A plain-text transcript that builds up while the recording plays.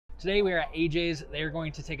Today we are at AJ's. They're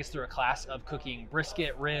going to take us through a class of cooking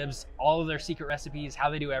brisket, ribs, all of their secret recipes,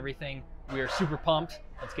 how they do everything. We are super pumped.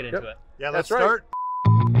 Let's get into it. Yeah, let's That's start.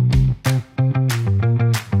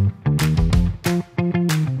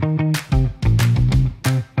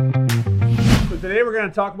 So today we're going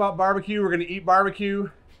to talk about barbecue. We're going to eat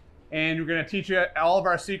barbecue, and we're going to teach you all of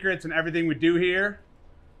our secrets and everything we do here,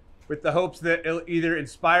 with the hopes that it'll either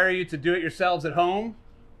inspire you to do it yourselves at home,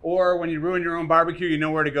 or when you ruin your own barbecue, you know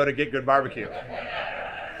where to go to get good barbecue.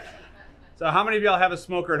 So how many of y'all have a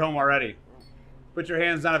smoker at home already? Put your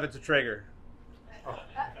hands down if it's a Traeger.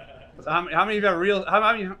 So how many of you have a real?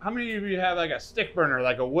 How many of you have like a stick burner,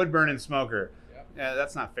 like a wood burning smoker? Yeah,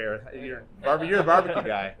 that's not fair. You're a barbecue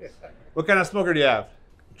guy. What kind of smoker do you have?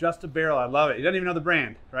 Just a barrel. I love it. You don't even know the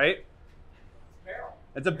brand, right? Barrel.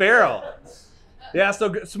 It's a barrel. Yeah.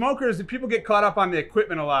 So smokers, people get caught up on the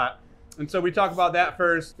equipment a lot. And so we talk about that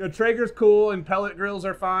first. You know, Traeger's cool and pellet grills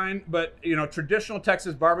are fine, but you know, traditional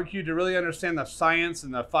Texas barbecue, to really understand the science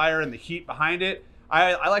and the fire and the heat behind it,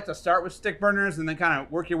 I like to start with stick burners and then kind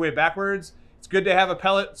of work your way backwards. It's good to have a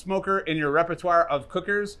pellet smoker in your repertoire of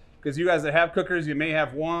cookers, because you guys that have cookers, you may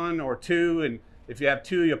have one or two, and if you have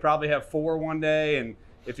two, you'll probably have four one day, and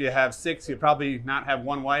if you have six, you'll probably not have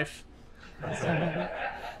one wife. I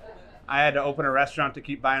had to open a restaurant to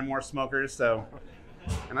keep buying more smokers, so.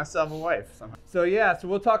 And I still have a wife somehow. So yeah, so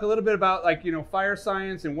we'll talk a little bit about, like, you know, fire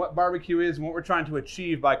science and what barbecue is and what we're trying to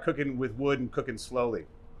achieve by cooking with wood and cooking slowly.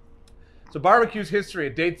 So barbecue's history,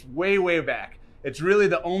 it dates way, way back. It's really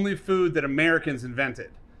the only food that Americans invented.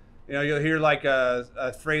 You know, you'll hear like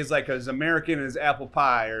a phrase like as American as apple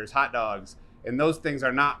pie or as hot dogs, and those things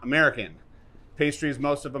are not American. Pastries,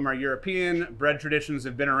 most of them are European. Bread traditions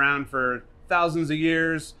have been around for thousands of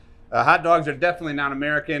years. Hot dogs are definitely not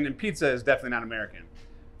American, and pizza is definitely not American.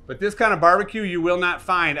 But this kind of barbecue you will not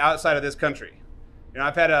find outside of this country. You know,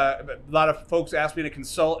 I've had a lot of folks ask me to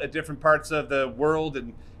consult at different parts of the world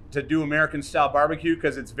and to do American style barbecue,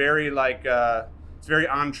 because it's very like it's very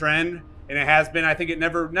on trend, and it has been. I think it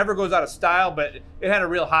never goes out of style, but it had a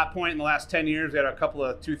real hot point in the last 10 years. We had a couple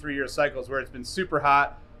of 2-3 year cycles where it's been super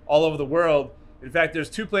hot all over the world. In fact, there's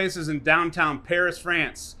two places in downtown Paris,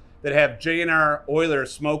 France, that have J&R Euler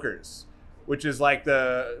smokers, which is like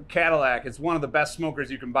the Cadillac. It's one of the best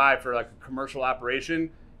smokers you can buy for like a commercial operation.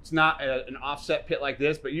 It's not an offset pit like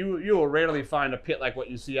this, but you will rarely find a pit like what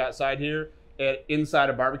you see outside here inside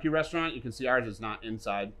a barbecue restaurant. You can see ours is not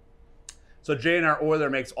inside. So J&R Euler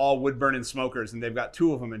makes all wood burning smokers, and they've got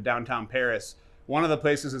two of them in downtown Paris. One of the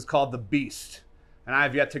places is called the Beast, and I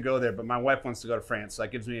have yet to go there, but my wife wants to go to France, so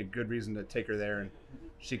that gives me a good reason to take her there, and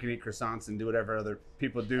she can eat croissants and do whatever other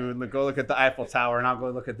people do. Go look at the Eiffel Tower, and I'll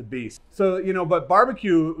go look at the Beast. So, you know, but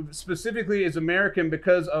barbecue specifically is American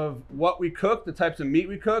because of what we cook, the types of meat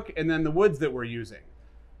we cook, and then the woods that we're using.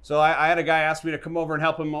 So I had a guy ask me to come over and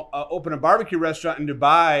help him open a barbecue restaurant in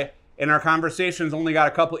Dubai, and our conversations only got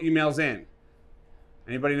a couple emails in.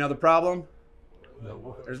 Anybody know the problem? No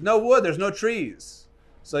wood. There's no wood, there's no trees.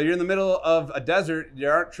 So you're in the middle of a desert,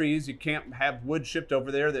 there aren't trees, you can't have wood shipped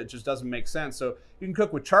over there, that just doesn't make sense. So you can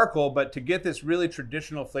cook with charcoal, but to get this really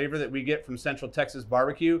traditional flavor that we get from Central Texas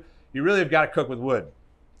barbecue, you really have got to cook with wood.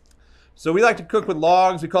 So we like to cook with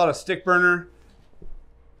logs, we call it a stick burner.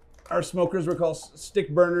 Our smokers were called stick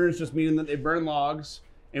burners, just meaning that they burn logs.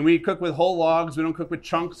 And we cook with whole logs, we don't cook with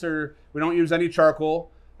chunks, or we don't use any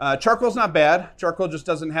charcoal. Charcoal's not bad. Charcoal just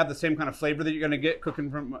doesn't have the same kind of flavor that you're going to get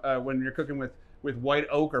cooking from when you're cooking with white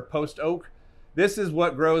oak or post oak. This is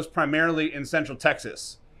what grows primarily in Central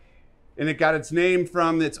Texas. And it got its name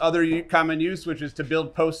from its other common use, which is to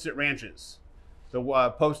build posts at ranches. So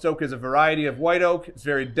post oak is a variety of white oak. It's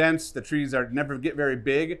very dense. The trees never get very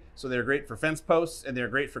big, so they're great for fence posts, and they're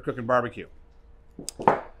great for cooking barbecue.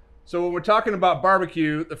 So when we're talking about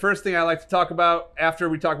barbecue, the first thing I like to talk about after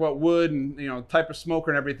we talk about wood and, you know, type of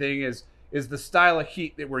smoker and everything is the style of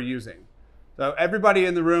heat that we're using. So everybody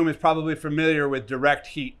in the room is probably familiar with direct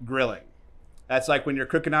heat grilling. That's like when you're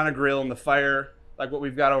cooking on a grill and the fire, like what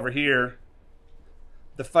we've got over here,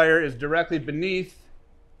 the fire is directly beneath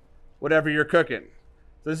whatever you're cooking.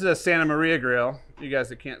 So this is a Santa Maria grill. You guys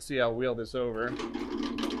that can't see, I'll wheel this over.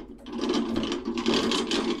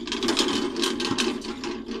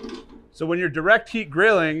 So when you're direct heat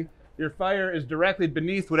grilling, your fire is directly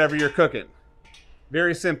beneath whatever you're cooking.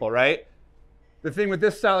 Very simple, right? The thing with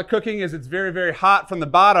this style of cooking is it's very, very hot from the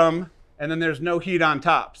bottom, and then there's no heat on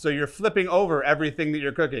top. So you're flipping over everything that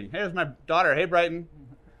you're cooking. Hey, there's my daughter. Hey, Brighton.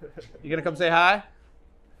 You gonna come say hi?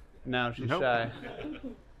 No, she's shy.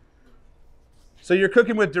 So you're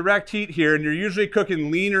cooking with direct heat here, and you're usually cooking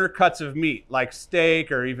leaner cuts of meat, like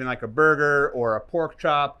steak or even like a burger or a pork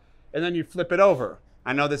chop, and then you flip it over.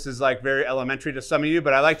 I know this is like very elementary to some of you,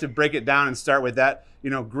 but I like to break it down and start with that,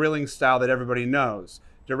 grilling style that everybody knows.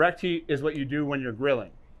 Direct heat is what you do when you're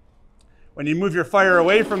grilling. When you move your fire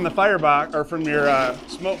away from the firebox or from your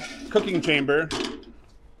smoke cooking chamber,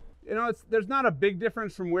 there's not a big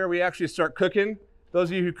difference from where we actually start cooking. Those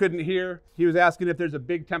of you who couldn't hear, he was asking if there's a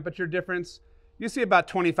big temperature difference. You see about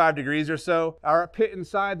 25 degrees or so. Our pit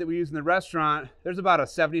inside that we use in the restaurant, there's about a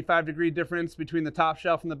 75-degree difference between the top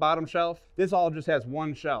shelf and the bottom shelf. This all just has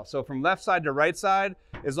one shelf. So from left side to right side,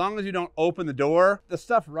 as long as you don't open the door, the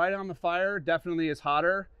stuff right on the fire definitely is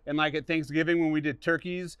hotter. And like at Thanksgiving when we did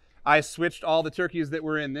turkeys, I switched all the turkeys that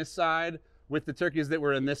were in this side with the turkeys that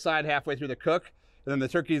were in this side halfway through the cook. And then the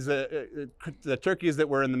turkeys that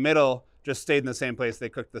were in the middle just stayed in the same place. They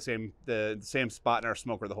cooked the same spot in our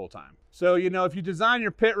smoker the whole time. So, if you design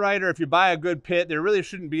your pit right, or if you buy a good pit, there really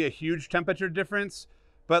shouldn't be a huge temperature difference.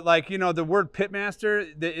 But like, the word pit master,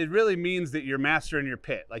 it really means that you're mastering your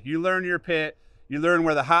pit. Like you learn your pit, you learn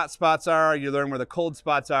where the hot spots are, you learn where the cold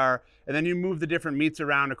spots are, and then you move the different meats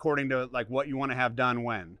around according to like what you want to have done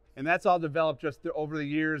when. And that's all developed just over the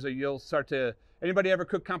years. You'll start to, anybody ever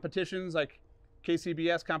cook competitions like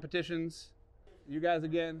KCBS competitions? You guys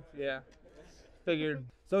again? Yeah, figured.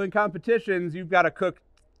 So in competitions, you've got to cook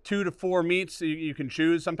 2 to 4 meats. So you can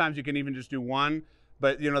choose. Sometimes you can even just do one.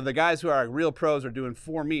 But the guys who are real pros are doing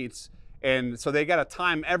 4 meats. And so they got to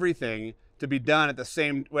time everything to be done at the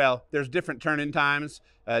same, well, there's different turn-in times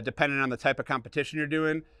depending on the type of competition you're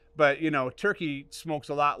doing. But, turkey smokes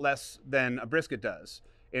a lot less than a brisket does.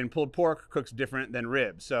 And pulled pork cooks different than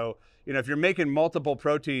ribs. So, if you're making multiple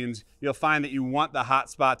proteins, you'll find that you want the hot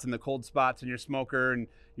spots and the cold spots in your smoker, and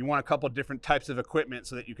you want a couple different types of equipment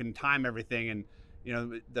so that you can time everything.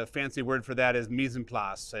 And, the fancy word for that is mise en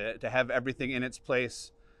place, to have everything in its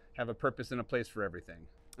place, have a purpose and a place for everything.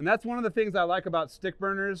 And that's one of the things I like about stick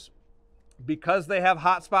burners. Because they have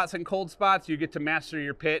hot spots and cold spots, you get to master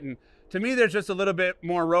your pit. And to me, there's just a little bit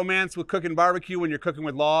more romance with cooking barbecue when you're cooking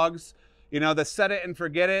with logs. The set it and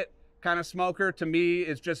forget it kind of smoker, to me,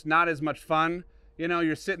 is just not as much fun.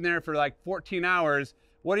 You're sitting there for like 14 hours.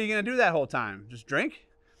 What are you going to do that whole time? Just drink?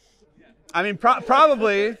 I mean,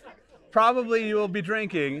 probably you will be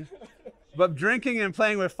drinking, but drinking and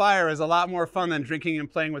playing with fire is a lot more fun than drinking and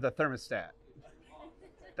playing with a thermostat.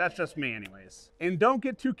 That's just me anyways. And don't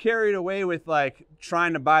get too carried away with like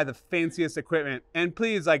trying to buy the fanciest equipment. And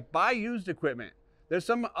please, like, buy used equipment. There's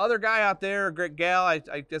some other guy out there, or great gal, I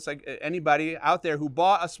guess like anybody out there who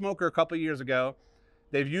bought a smoker a couple years ago.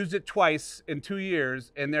 They've used it twice in 2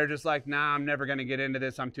 years, and they're just like, nah, I'm never gonna get into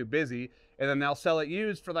this, I'm too busy. And then they'll sell it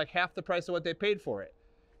used for like half the price of what they paid for it.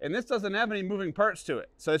 And this doesn't have any moving parts to it,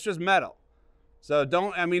 so it's just metal. So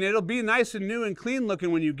it'll be nice and new and clean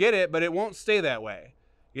looking when you get it, but it won't stay that way.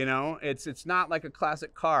 It's not like a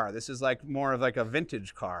classic car. This is like more of like a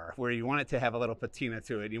vintage car where you want it to have a little patina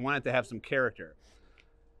to it. You want it to have some character.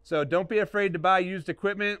 So don't be afraid to buy used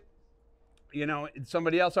equipment.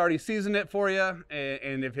 Somebody else already seasoned it for you.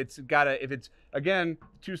 And if it's again,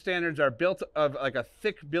 2 standards are built of like a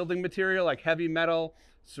thick building material, like heavy metal,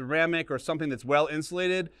 ceramic, or something that's well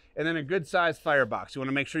insulated, and then a good sized firebox. You want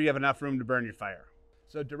to make sure you have enough room to burn your fire.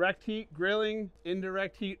 So direct heat grilling,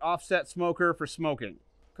 indirect heat offset smoker for smoking.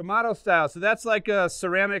 Kamado style, so that's like a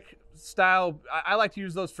ceramic style. I like to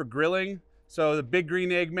use those for grilling. So the Big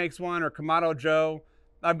Green Egg makes one, or Kamado Joe.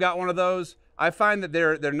 I've got one of those. I find that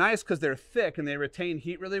they're nice because they're thick and they retain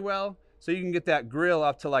heat really well. So you can get that grill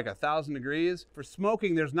up to like 1,000 degrees. For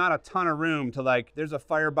smoking, there's not a ton of room to like, there's a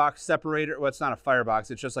firebox separator. Well, it's not a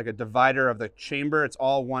firebox, it's just like a divider of the chamber. It's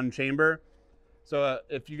all one chamber. So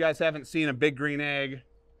if you guys haven't seen a Big Green Egg,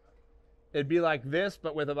 it'd be like this,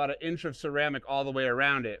 but with about 1 inch of ceramic all the way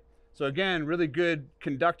around it. So again, really good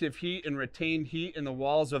conductive heat and retained heat in the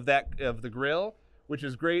walls of the grill, which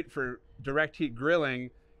is great for direct heat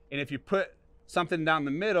grilling. And if you put something down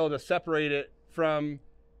the middle to separate it from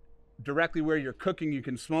directly where you're cooking, you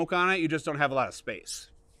can smoke on it. You just don't have a lot of space.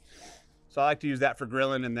 So I like to use that for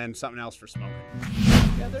grilling and then something else for smoking.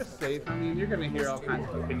 Yeah, they're safe. I mean, you're going to hear all kinds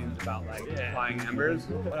of opinions about like applying embers.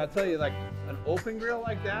 But I'll tell you, like an open grill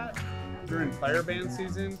like that, during fire ban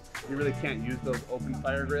season, you really can't use those open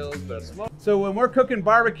fire grills. But so when we're cooking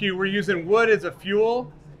barbecue, we're using wood as a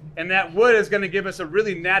fuel, and that wood is going to give us a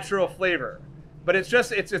really natural flavor. But it's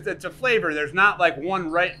a flavor. There's not like one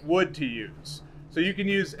right wood to use. So you can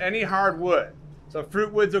use any hard wood. So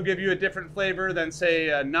fruit woods will give you a different flavor than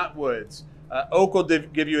say nut woods. Oak will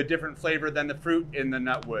give you a different flavor than the fruit in the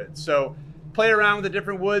nut woods. So play around with the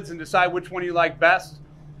different woods and decide which one you like best.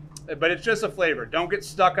 But it's just a flavor. Don't get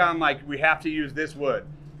stuck on like, we have to use this wood.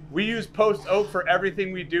 We use post oak for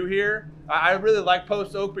everything we do here. I really like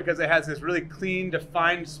post oak because it has this really clean,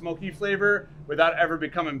 defined, smoky flavor without ever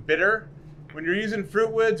becoming bitter. When you're using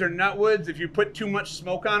fruit woods or nut woods, if you put too much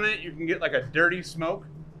smoke on it, you can get like a dirty smoke.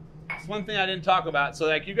 It's one thing I didn't talk about. So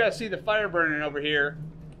like you guys see the fire burning over here,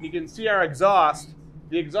 you can see our exhaust.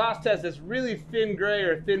 The exhaust has this really thin gray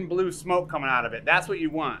or thin blue smoke coming out of it. That's what you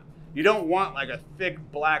want. You don't want like a thick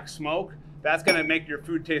black smoke. That's gonna make your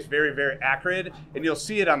food taste very, very acrid, and you'll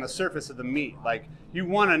see it on the surface of the meat. Like you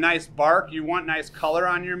want a nice bark, you want nice color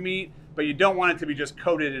on your meat, but you don't want it to be just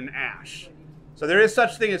coated in ash. So there is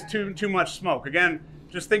such thing as too much smoke. Again,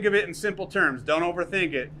 just think of it in simple terms. Don't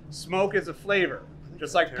overthink it. Smoke is a flavor.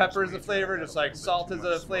 Just like pepper is a flavor, just like salt is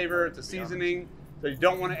a flavor, it's a seasoning. So you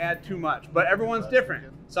don't want to add too much. But everyone's different.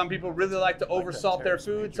 Some people really like to over salt their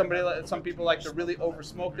food. Some people like to really over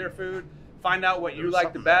smoke their food. Find out what you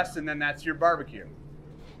like the best, and then that's your barbecue.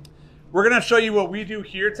 We're gonna show you what we do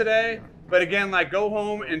here today. But again, like go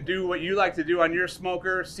home and do what you like to do on your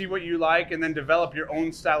smoker, see what you like, and then develop your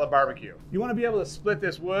own style of barbecue. You wanna be able to split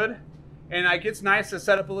this wood, and like it's nice to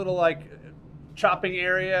set up a little like chopping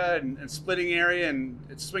area and splitting area and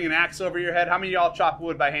swing an axe over your head. How many of y'all chop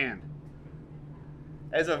wood by hand?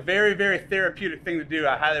 It's a very, very therapeutic thing to do.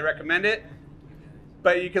 I highly recommend it.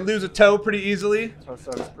 But you can lose a toe pretty easily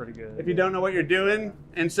Toe-suck's pretty good. if you don't know what you're doing.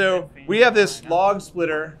 And so we have this log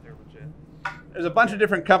splitter. There's a bunch of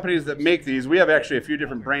different companies that make these. We have actually a few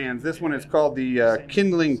different brands. This one is called the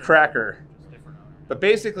Kindling Cracker. But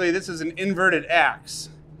basically, this is an inverted axe.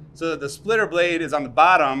 So that the splitter blade is on the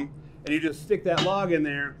bottom, and you just stick that log in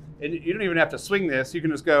there, and you don't even have to swing this. You can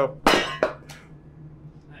just go.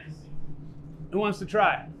 Who wants to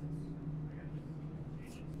try?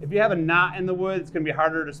 If you have a knot in the wood, it's going to be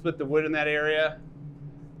harder to split the wood in that area.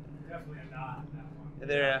 Definitely a knot in that one.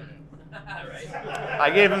 There. I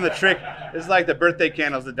gave him the trick. It's like the birthday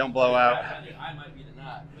candles that don't blow out. I might be the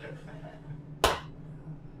knot.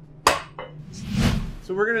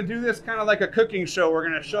 So we're going to do this kind of like a cooking show. We're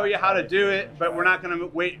going to show you how to do it, but we're not going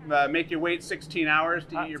to make you wait 16 hours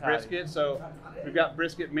to eat your brisket. So we've got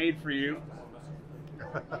brisket made for you.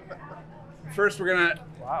 First, we're going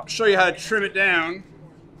to show you how to trim it down.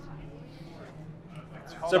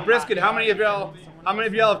 So brisket, how many of y'all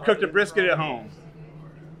have cooked a brisket at home?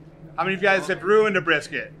 How many of you guys have ruined a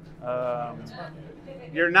brisket?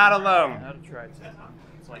 You're not alone. I've tried to.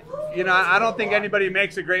 It's like, You know, I don't think anybody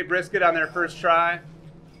makes a great brisket on their first try.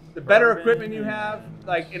 The better equipment you have,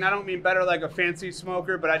 like, and I don't mean better like a fancy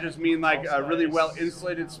smoker, but I just mean like a really well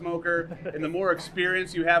insulated smoker. And the more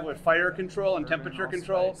experience you have with fire control and temperature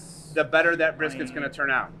control, the better that brisket's going to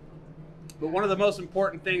turn out. But one of the most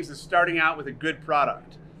important things is starting out with a good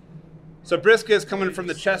product. So brisket is coming from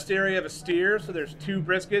the chest area of a steer. So there's 2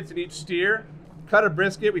 briskets in each steer. Cut a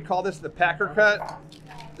brisket, we call this the packer cut.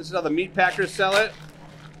 This is how the meat packers sell it.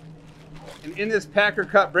 And in this packer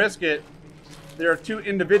cut brisket, there are 2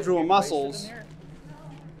 individual muscles.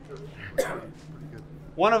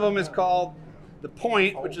 One of them is called the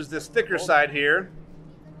point, which is this thicker side here.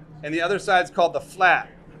 And the other side is called the flat,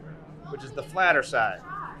 which is the flatter side.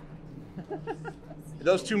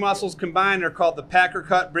 Those 2 muscles combined are called the packer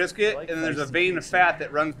cut brisket, and then there's a vein of fat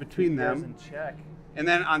that runs between them. And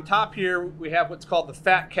then on top here, we have what's called the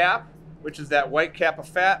fat cap, which is that white cap of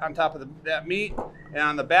fat on top of that meat. And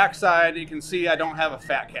on the back side, you can see I don't have a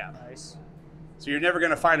fat cap. nice. So you're never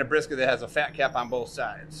going to find a brisket that has a fat cap on both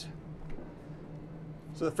sides.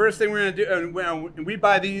 So the first thing we're going to do, and we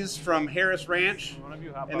buy these from Harris Ranch,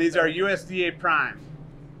 and these are USDA Prime.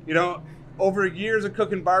 You know, over years of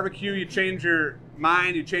cooking barbecue, you change your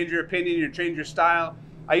mind, you change your opinion, you change your style.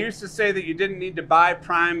 I used to say that you didn't need to buy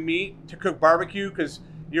prime meat to cook barbecue because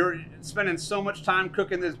you're spending so much time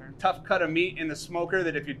cooking this tough cut of meat in the smoker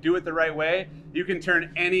that if you do it the right way, you can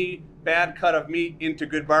turn any bad cut of meat into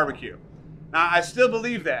good barbecue. Now, I still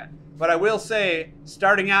believe that, but I will say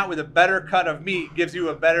starting out with a better cut of meat gives you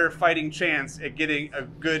a better fighting chance at getting a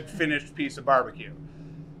good finished piece of barbecue.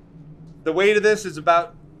 The weight of this is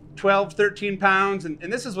about 12, 13 pounds, and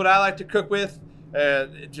this is what I like to cook with.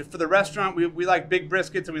 For the restaurant, we like big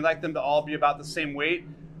briskets, and we like them to all be about the same weight.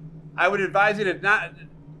 I would advise you to not,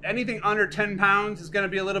 anything under 10 pounds is going to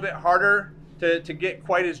be a little bit harder to get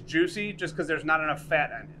quite as juicy just because there's not enough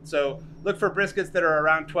fat in it. So look for briskets that are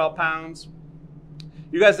around 12 pounds.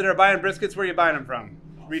 You guys that are buying briskets, where are you buying them from?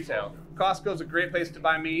 Retail. Costco's a great place to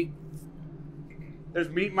buy meat. There's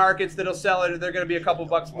meat markets that'll sell it. They're going to be a couple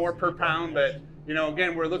bucks more per pound, but you know,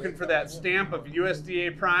 again, we're looking for that stamp of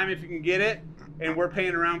USDA Prime if you can get it, and we're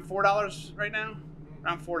paying around $4 right now,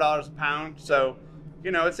 around $4 a pound. So,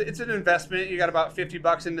 you know, it's an investment. You got about 50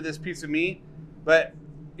 bucks into this piece of meat, but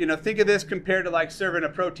you know, think of this compared to like serving a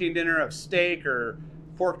protein dinner of steak or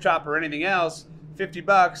pork chop or anything else,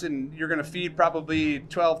 $50, and you're going to feed probably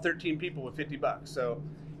 12, 13 people with $50. So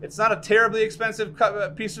it's not a terribly expensive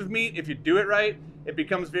piece of meat if you do it right. It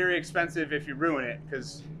becomes very expensive if you ruin it,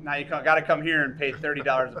 because now you got to come here and pay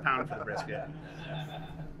 $30 a pound for the brisket.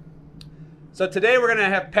 So today we're going to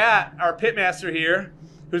have Pat, our pit master here,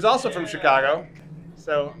 who's also from Chicago.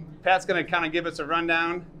 So Pat's going to kind of give us a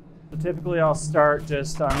rundown. So typically I'll start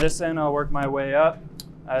just on this end, I'll work my way up.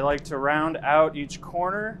 I like to round out each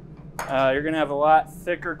corner. You're going to have a lot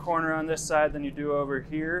thicker corner on this side than you do over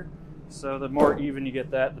here. So the more even you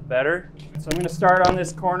get that, the better. So I'm going to start on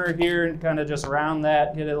this corner here and kind of just round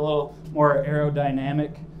that, get it a little more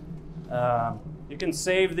aerodynamic. You can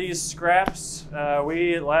save these scraps.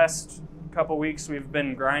 Last couple weeks we've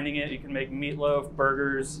been grinding it. You can make meatloaf,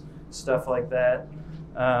 burgers, stuff like that.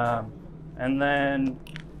 And then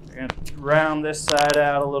you're going to round this side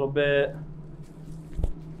out a little bit.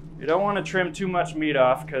 You don't want to trim too much meat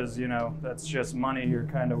off because, you know, that's just money you're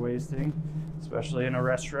kind of wasting, especially in a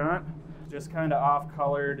restaurant. Just kind of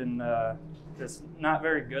off-colored and just not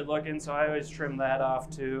very good looking, so I always trim that off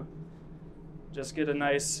too. Just get a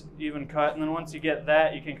nice even cut, and then once you get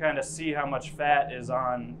that, you can kind of see how much fat is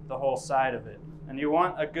on the whole side of it. And you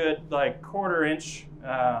want a good like 1/4 inch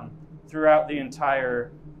throughout the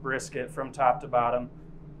entire brisket from top to bottom,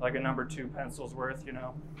 like a number 2 pencil's worth, you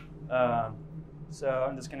know. So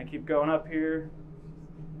I'm just going to keep going up here.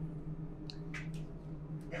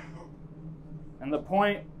 And the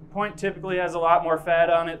point typically has a lot more fat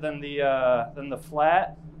on it than the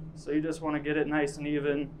flat, so you just want to get it nice and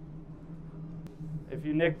even. If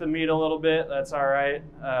you nick the meat a little bit, that's all right.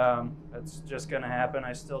 That's just going to happen.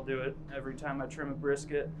 I still do it every time I trim a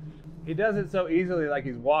brisket. He does it so easily, like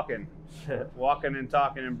he's walking. Walking and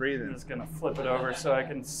talking and breathing. I'm just going to flip it over so I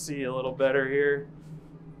can see a little better here.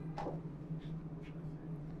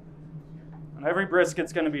 And every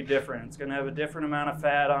brisket's going to be different. It's going to have a different amount of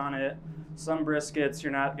fat on it. Some briskets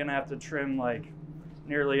you're not going to have to trim like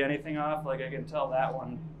nearly anything off. Like I can tell that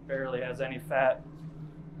one barely has any fat,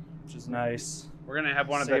 which is nice. We're going to have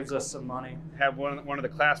saves us some money. Have one of the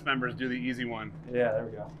class members do the easy one. Yeah, there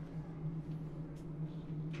we go.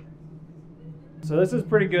 So this is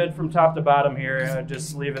pretty good from top to bottom here. I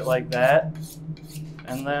just leave it like that.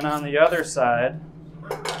 And then on the other side,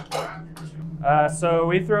 so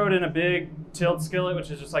we throw it in a big tilt skillet, which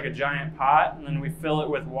is just like a giant pot, and then we fill it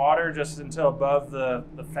with water just until above the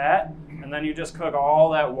fat, and then you just cook all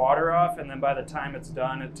that water off, and then by the time it's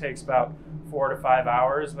done, it takes about 4 to 5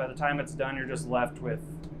 hours. By the time it's done, you're just left with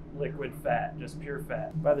liquid fat, just pure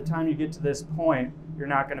fat. By the time you get to this point, you're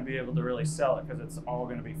not going to be able to really sell it because it's all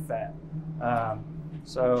going to be fat.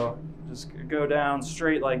 So just go down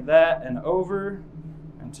straight like that and over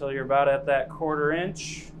until you're about at that 1/4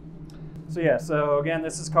 inch. So yeah, so again,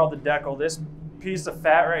 this is called the decal. This piece of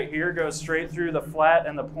fat right here goes straight through the flat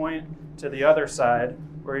and the point to the other side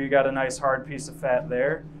where you got a nice hard piece of fat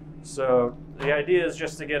there. So the idea is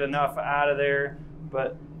just to get enough out of there,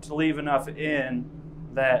 but to leave enough in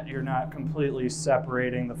that you're not completely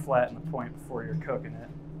separating the flat and the point before you're cooking it.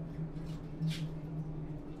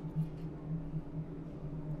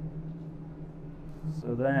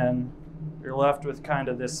 So then you're left with kind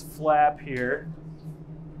of this flap here,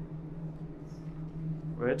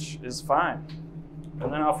 which is fine.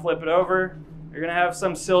 And then I'll flip it over. You're gonna have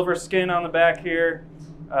some silver skin on the back here,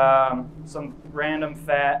 some random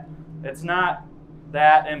fat. It's not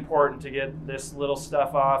that important to get this little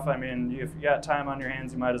stuff off. I mean, if you got time on your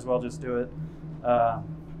hands, you might as well just do it.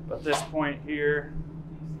 But this point here,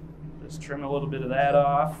 just trim a little bit of that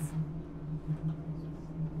off.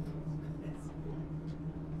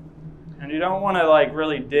 And you don't want to like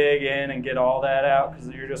really dig in and get all that out because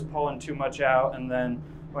you're just pulling too much out. And then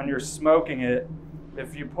when you're smoking it,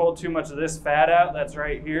 if you pull too much of this fat out, that's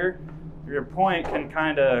right here, your point can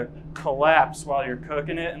kind of collapse while you're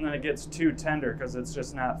cooking it, and then it gets too tender because it's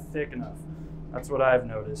just not thick enough. That's what I've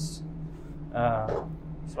noticed. So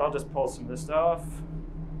I'll just pull some of this off.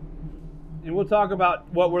 And we'll talk about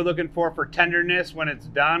what we're looking for tenderness when it's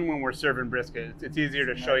done, when we're serving brisket. It's easier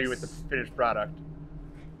to show you with the finished product.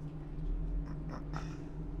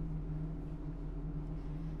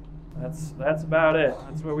 That's about it.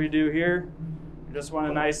 That's what we do here. You just want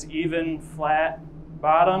a nice even flat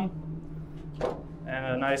bottom and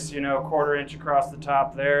a nice, you know, 1/4 inch across the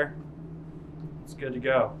top there. It's good to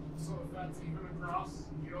go. So if that's even across,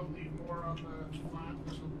 you don't leave more on the flat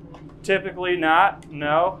than the point? Typically not,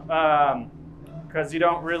 no, because you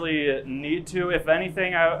don't really need to. If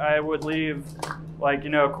anything, I would leave like, you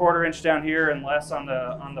know, 1/4 inch down here and less on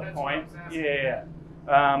the That's point. what I was asking. Yeah.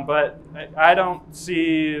 But I don't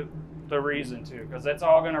see the reason to, because it's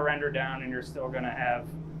all going to render down and you're still going to have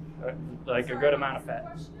like a good amount of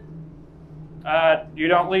fat. You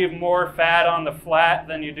don't leave more fat on the flat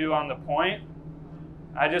than you do on the point.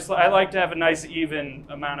 I like to have a nice even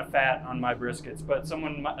amount of fat on my briskets, but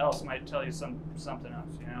someone else might tell you something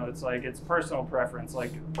else. You know, it's like it's personal preference,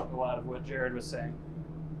 like a lot of what Jared was saying.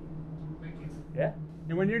 Yeah.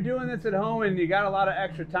 And when you're doing this at home and you got a lot of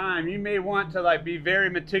extra time, you may want to like be very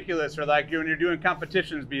meticulous, or like when you're doing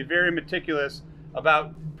competitions, be very meticulous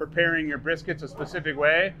about preparing your briskets a specific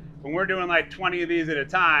way. When we're doing like 20 of these at a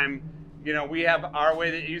time, you know, we have our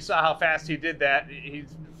way that you saw how fast he did that.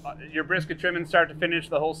 Your brisket trimming start to finish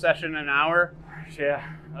the whole session in an hour. Yeah,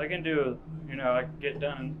 I can do, you know, I can get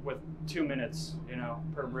done with 2 minutes, you know,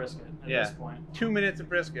 per brisket at this point. 2 minutes of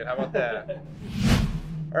brisket, how about that?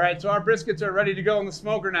 All right, so our briskets are ready to go in the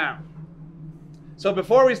smoker now. So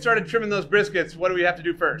before we started trimming those briskets, what do we have to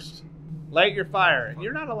do first? Light your fire.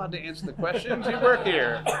 You're not allowed to answer the questions. You work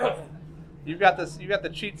here. You've got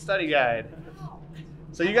the cheat study guide.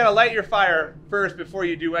 So you got to light your fire first before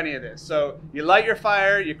you do any of this. So you light your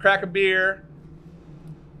fire, you crack a beer.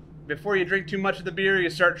 Before you drink too much of the beer, you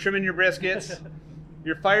start trimming your briskets.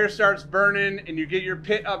 Your fire starts burning and you get your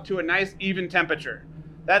pit up to a nice even temperature.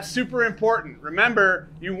 That's super important. Remember,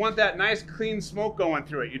 you want that nice clean smoke going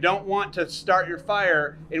through it. You don't want to start your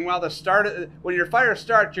fire, and when your fire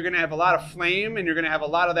starts, you're going to have a lot of flame and you're going to have a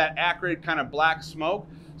lot of that acrid kind of black smoke.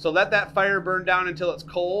 So let that fire burn down until it's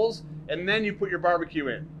coals, and then you put your barbecue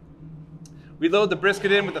in. We load the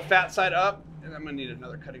brisket in with the fat side up, and I'm going to need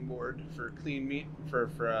another cutting board for clean meat,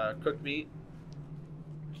 for cooked meat.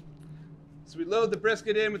 So we load the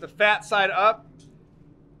brisket in with the fat side up,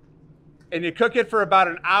 and you cook it for about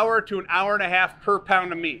an hour to an hour and a half per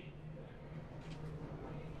pound of meat.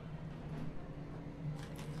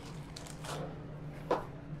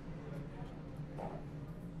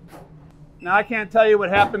 Now I can't tell you what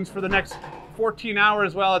happens for the next 14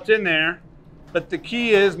 hours while it's in there, but the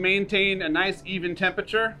key is maintain a nice even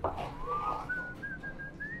temperature.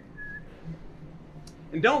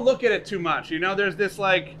 And don't look at it too much. You know, there's this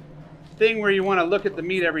like thing where you want to look at the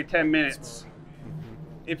meat every 10 minutes.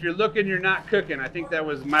 If you're looking, you're not cooking. I think that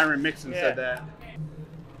was Myron Mixon said that.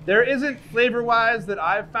 There isn't flavor-wise that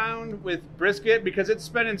I've found with brisket, because it's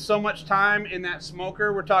spending so much time in that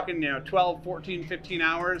smoker. We're talking, you know, 12, 14, 15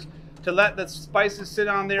 hours. To let the spices sit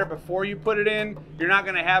on there before you put it in, you're not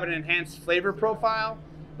going to have an enhanced flavor profile.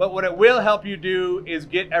 But what it will help you do is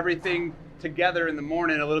get everything together in the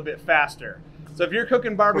morning a little bit faster. So if you're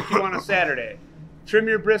cooking barbecue on a Saturday, trim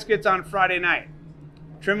your briskets on Friday night.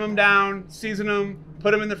 Trim them down, season them,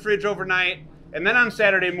 put them in the fridge overnight, and then on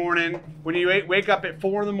Saturday morning, when you wake up at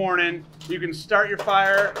 4 in the morning, you can start your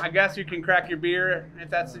fire. I guess you can crack your beer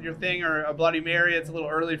if that's your thing, or a Bloody Mary. It's a little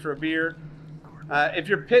early for a beer. If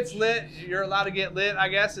your pit's lit, you're allowed to get lit, I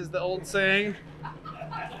guess, is the old saying.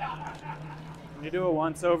 Can you do a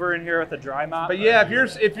once over in here with a dry mop? But yeah, if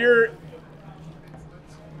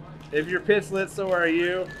your pit's lit, so are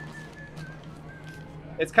you.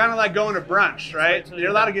 It's kind of like going to brunch, right?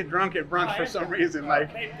 You're allowed to get drunk at brunch for some reason.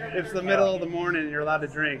 Like, it's the middle of the morning and you're allowed to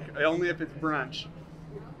drink, only if it's brunch.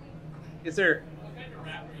 Yes, sir.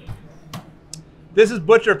 This is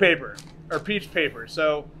butcher paper, or peach paper.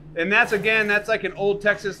 So, and that's like an old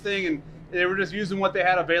Texas thing, and they were just using what they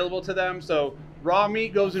had available to them. So raw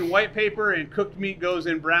meat goes in white paper and cooked meat goes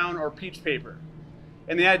in brown or peach paper.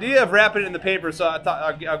 And the idea of wrapping it in the paper, so I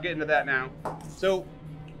thought I'll get into that now. So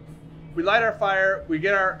we light our fire, we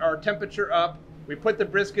get our temperature up, we put the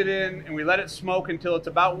brisket in, and we let it smoke until it's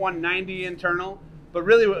about 190 internal. But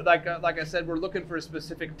really, like I said, we're looking for a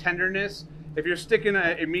specific tenderness. If you're sticking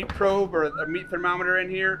a meat probe or a meat thermometer in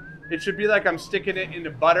here, it should be like I'm sticking it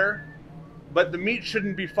into butter, but the meat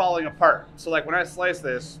shouldn't be falling apart. So like when I slice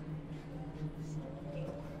this,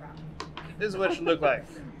 this is what it should look like.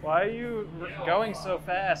 Why are you going so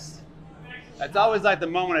fast? It's always like the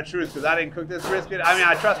moment of truth, because I didn't cook this brisket. I mean,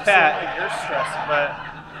 I trust Pat. Like you're stressed, But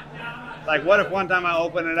like, what if one time I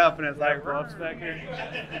open it up and it's like, gloves back here?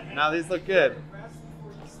 now these look good.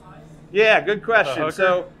 Yeah, good question.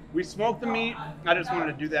 So we smoked the meat. I just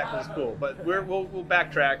wanted to do that because it's cool, but we'll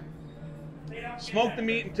backtrack. Smoke the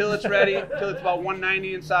meat until it's ready, until it's about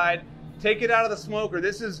 190 inside. Take it out of the smoker.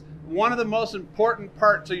 This is one of the most important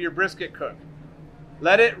parts of your brisket cook.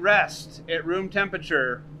 Let it rest at room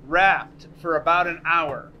temperature, wrapped for about an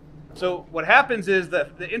hour. So what happens is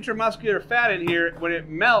that the intramuscular fat in here, when it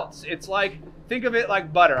melts, it's like, think of it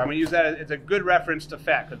like butter. I'm going to use that as a good reference to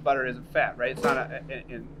fat, because butter isn't fat, right? It's not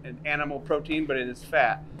an animal protein, but it is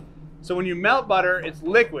fat. So when you melt butter, it's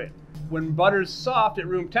liquid. when butter's soft at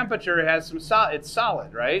room temperature, it has it's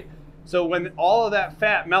solid, right? So when all of that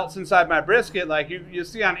fat melts inside my brisket, like you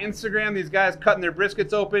see on Instagram, these guys cutting their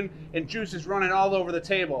briskets open and juice is running all over the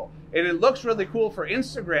table. And it looks really cool for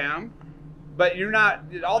Instagram, but you're not,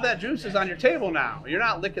 all that juice is on your table now. You're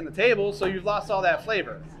not licking the table, so you've lost all that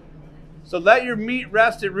flavor. So let your meat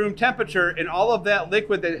rest at room temperature, and all of that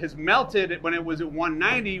liquid that has melted when it was at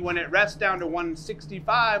 190, when it rests down to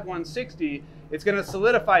 165, 160, it's going to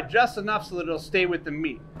solidify just enough so that it'll stay with the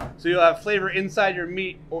meat. So you'll have flavor inside your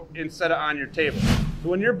meat instead of on your table. So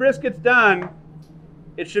when your brisket's done,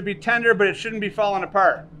 it should be tender, but it shouldn't be falling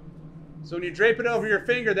apart. So when you drape it over your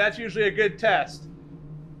finger, that's usually a good test.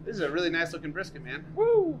 This is a really nice looking brisket, man.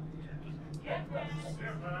 Woo!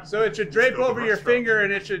 So it should drape over your finger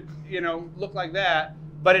and it should, look like that,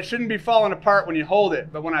 but it shouldn't be falling apart when you hold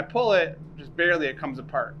it. But when I pull it, just barely it comes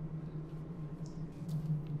apart.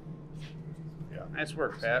 Yeah. Nice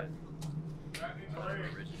work, Pat.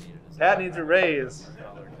 Pat needs a raise.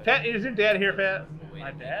 Pat, is your dad here, Pat?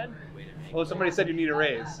 My dad? Well, somebody said you need a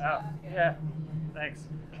raise. Oh, yeah. Thanks.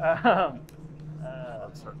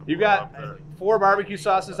 You got 4 barbecue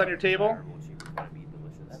sauces on your table.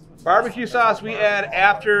 Barbecue sauce we add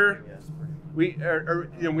after we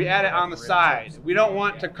add it on the side. We don't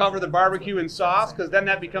want to cover the barbecue in sauce because then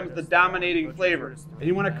that becomes the dominating flavor. And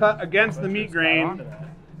you want to cut against the meat grain.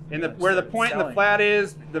 Where the point in the flat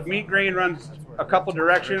is, the meat grain runs a couple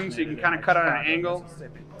directions, so you can kind of cut on an angle.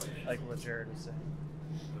 Like what Jared was saying.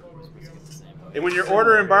 And when you're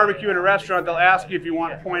ordering barbecue in a restaurant, they'll ask you if you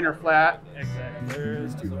want point or flat. Exactly.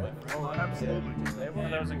 There's absolutely. They have one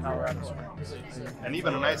of those in Colorado Springs. And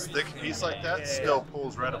even a nice thick piece like that still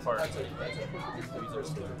pulls right apart.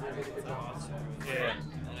 Yeah.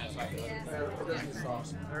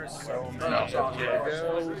 There's so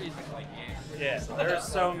many. Yeah, there's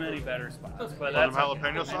so many better spots. But that's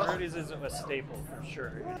jalapeno sauce? Rudy's is a staple for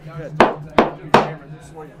sure. Good. Good?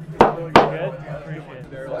 Appreciate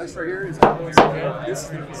it. This right here is good.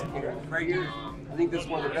 This is right here. I think this is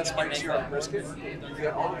one of the best bites here on brisket. You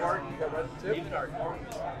got olive bark, you got red tip.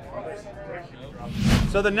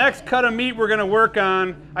 So the next cut of meat we're going to work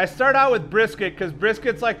on, I start out with brisket because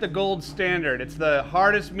brisket's like the gold standard. It's the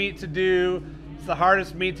hardest meat to do. It's the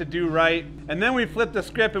hardest meat to do right. And then we flip the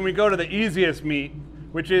script and we go to the easiest meat,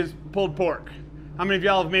 which is pulled pork. How many of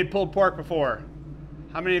y'all have made pulled pork before?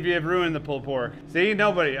 How many of you have ruined the pulled pork? See,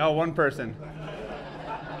 nobody. Oh, one person.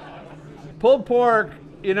 Pulled pork,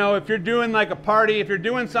 if you're doing like a party, if you're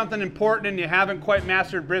doing something important and you haven't quite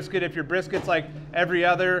mastered brisket, if your brisket's like every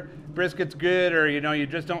other brisket's good, or you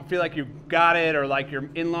just don't feel like you've got it, or like your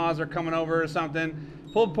in-laws are coming over or something,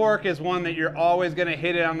 pulled pork is one that you're always going to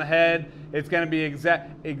hit it on the head. It's going to be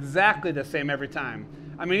exactly the same every time.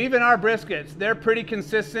 I mean, even our briskets, they're pretty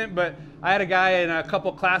consistent, but I had a guy in a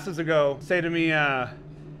couple classes ago say to me,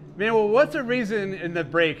 man, well, what's the reason in the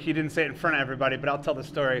break, he didn't say it in front of everybody, but I'll tell the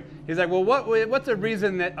story. He's like, well, what's the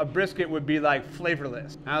reason that a brisket would be like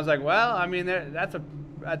flavorless? And I was like, well, I mean, that's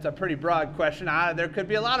a pretty broad question. There could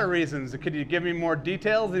be a lot of reasons. Could you give me more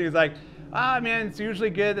details? And he's like, man, it's usually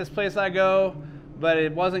good this place I go, but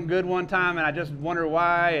it wasn't good one time, and I just wonder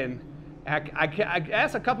why. And I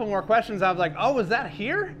asked a couple more questions. I was like, oh, was that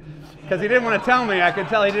here? Because he didn't want to tell me. I could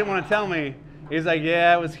tell he didn't want to tell me. He's like,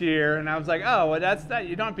 yeah, it was here. And I was like, oh, well, that's that.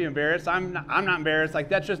 You don't have to be embarrassed. I'm not embarrassed. Like,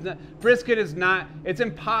 that's just, brisket is not, it's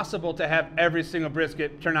impossible to have every single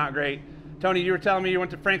brisket turn out great. Tony, you were telling me you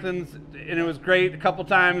went to Franklin's and it was great a couple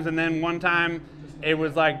times, and then one time it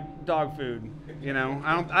was like dog food.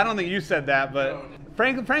 I don't think you said that, but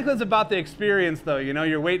Franklin's about the experience, though.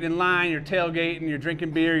 You're waiting in line, you're tailgating, you're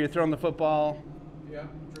drinking beer, you're throwing the football. Yeah,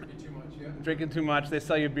 drinking too much, yeah. Drinking too much. They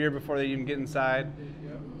sell you beer before they even get inside.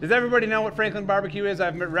 Yeah. Does everybody know what Franklin barbecue is?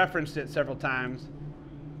 I've referenced it several times.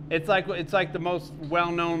 It's like the most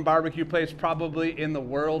well-known barbecue place probably in the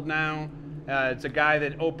world now. It's a guy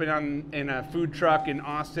that opened in a food truck in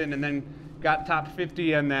Austin and then got top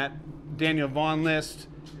 50 on that Daniel Vaughn list,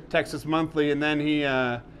 Texas Monthly, and then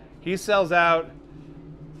he sells out.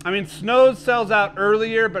 I mean, Snow's sells out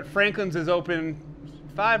earlier, but Franklin's is open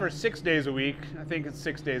 5 or 6 days a week. I think it's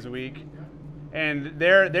 6 days a week. And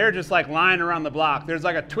they're just like lying around the block. There's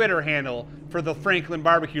like a Twitter handle for the Franklin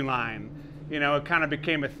barbecue line. It kind of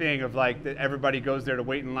became a thing of like that everybody goes there to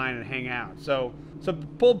wait in line and hang out. So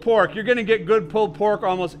pulled pork, you're gonna get good pulled pork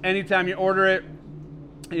almost anytime you order it.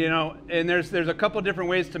 And there's a couple different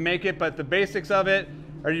ways to make it, but the basics of it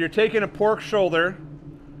are you're taking a pork shoulder,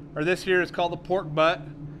 or this here is called a pork butt.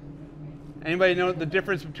 Anybody know the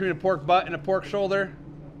difference between a pork butt and a pork shoulder?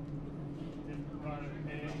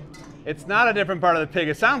 It's not a different part of the pig.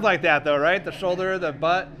 It sounds like that though, right? The shoulder, the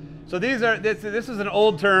butt. So these are this is an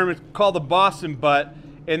old term. It's called the Boston butt,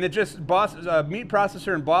 and it just Boston meat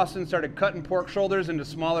processor in Boston started cutting pork shoulders into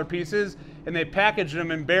smaller pieces, and they packaged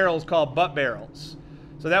them in barrels called butt barrels.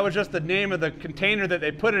 So that was just the name of the container that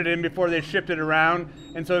they put it in before they shipped it around,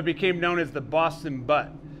 and so it became known as the Boston butt.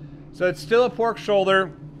 So it's still a pork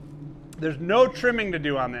shoulder. There's no trimming to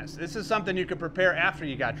do on this. This is something you could prepare after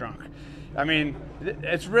you got drunk. I mean,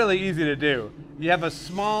 it's really easy to do. You have a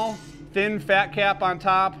small, thin fat cap on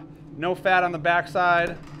top, no fat on the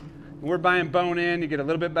backside. We're buying bone in. You get a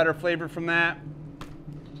little bit better flavor from that.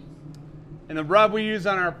 And the rub we use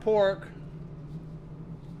on our pork,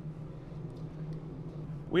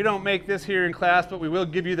 we don't make this here in class, but we will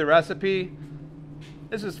give you the recipe.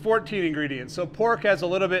 This is 14 ingredients. So pork has a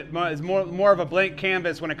little bit more, is more of a blank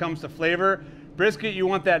canvas when it comes to flavor. Brisket, you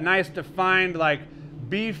want that nice defined like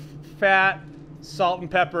beef, fat, salt and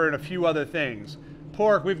pepper, and a few other things.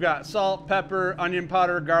 Pork, we've got salt, pepper, onion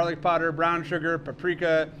powder, garlic powder, brown sugar,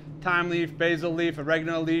 paprika, thyme leaf, basil leaf,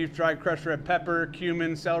 oregano leaf, dried crushed red pepper,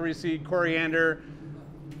 cumin, celery seed, coriander.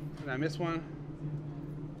 Did I miss one?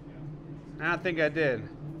 I don't think I did.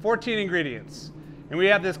 14 ingredients. And we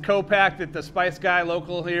have this co-pack that the Spice Guy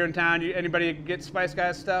local here in town. Anybody get Spice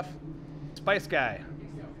Guy stuff? Spice Guy.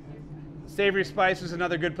 Savory Spice is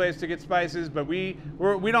another good place to get spices, but we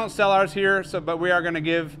don't sell ours here. But we are going to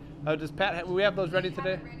give. Does Pat? We have those ready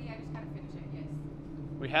today? Ready, I just gotta finish it. Yes.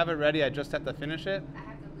 We have it ready. I just have to finish it. I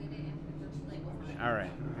have to lid it and put the label on it. All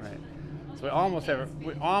right. All right. So we almost have it.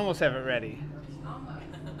 We almost have it ready. Almost.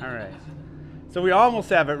 All right. So we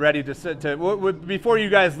almost have it ready to sit to. Before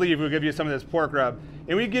you guys leave, we'll give you some of this pork rub,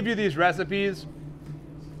 and we give you these recipes.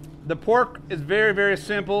 The pork is very, very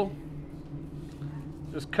simple.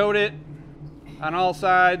 Just coat it on all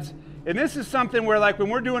sides. And this is something where, like, when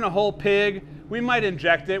we're doing a whole pig, we might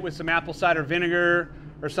inject it with some apple cider vinegar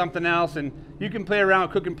or something else, and you can play around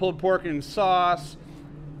with cooking pulled pork in sauce.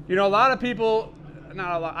 You know, a lot of people,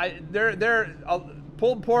 not a lot,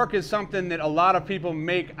 pulled pork is something that a lot of people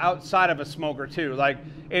make outside of a smoker too. Like,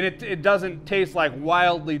 and it doesn't taste like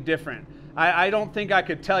wildly different. I don't think I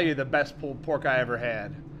could tell you the best pulled pork I ever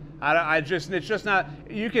had. It's just not.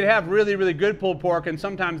 You could have really, really good pulled pork, and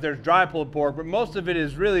sometimes there's dry pulled pork, but most of it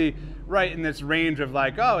is really right in this range of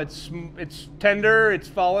like, oh, it's tender, it's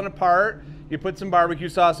falling apart. You put some barbecue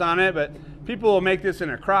sauce on it, but people will make this in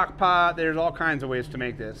a crock pot. There's all kinds of ways to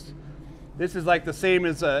make this. This is like the same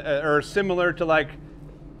as or similar to like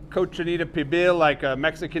cochinita pibil, like a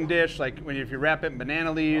Mexican dish, like if you wrap it in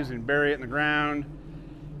banana leaves and bury it in the ground.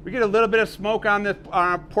 We get a little bit of smoke on this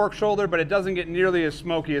pork shoulder, but it doesn't get nearly as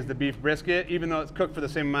smoky as the beef brisket, even though it's cooked for the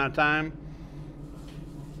same amount of time.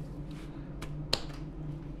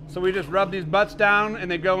 So we just rub these butts down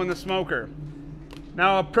and they go in the smoker.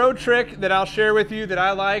 Now a pro trick that I'll share with you that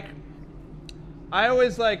I like, I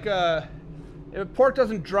always like, if pork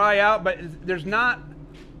doesn't dry out, but there's not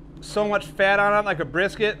so much fat on it like a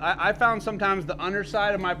brisket, I found sometimes the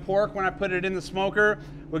underside of my pork when I put it in the smoker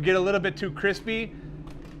would get a little bit too crispy.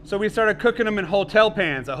 So we started cooking them in hotel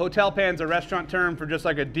pans. A hotel pan's a restaurant term for just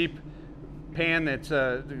like a deep pan that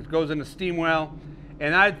goes in a steam well.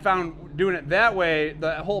 And I found doing it that way,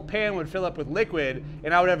 the whole pan would fill up with liquid,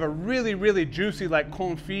 and I would have a really, really juicy, like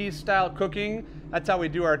confit style cooking. That's how we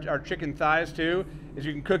do our chicken thighs too, is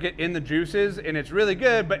you can cook it in the juices, and it's really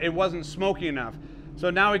good, but it wasn't smoky enough. So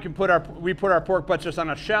now we put our pork butts just on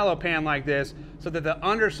a shallow pan like this, so that the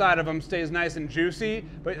underside of them stays nice and juicy,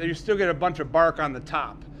 but you still get a bunch of bark on the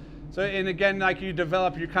top. So, and again, like you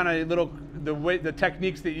develop your kind of the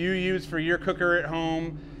techniques that you use for your cooker at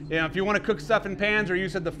home. You know, if you want to cook stuff in pans, or you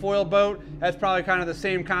said the foil boat, that's probably kind of the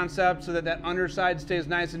same concept, so that underside stays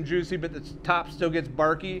nice and juicy, but the top still gets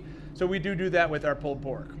barky. So we do that with our pulled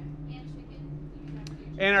pork.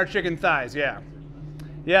 And our chicken thighs, yeah.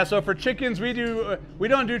 Yeah, so for chickens, we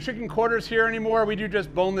don't do chicken quarters here anymore. We do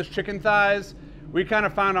just boneless chicken thighs. We kind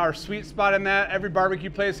of found our sweet spot in that. Every barbecue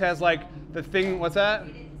place has like the thing, what's that?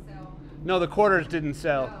 They didn't sell. No, the quarters didn't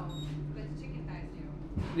sell. No, but chicken thighs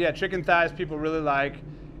do. Yeah, chicken thighs people really like.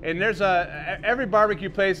 And there's every barbecue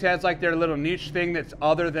place has like their little niche thing that's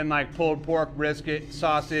other than like pulled pork, brisket,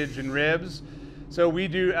 sausage, and ribs. So we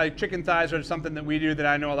do, chicken thighs are something that we do that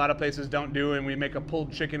I know a lot of places don't do, and we make a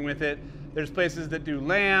pulled chicken with it. There's places that do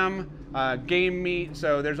lamb, game meat,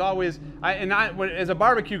 so there's always, as a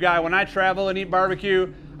barbecue guy, when I travel and eat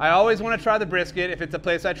barbecue, I always want to try the brisket if it's a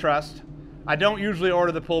place I trust. I don't usually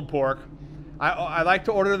order the pulled pork. I like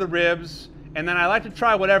to order the ribs, and then I like to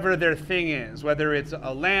try whatever their thing is, whether it's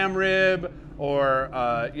a lamb rib or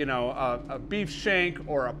a beef shank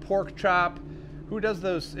or a pork chop. Who does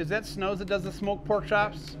those? Is that Snows that does the smoked pork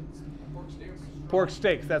chops? Pork steaks. Pork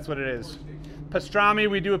steaks, that's what it is. pastrami,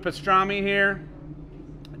 we do a pastrami here.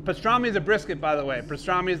 Pastrami is a brisket, by the way.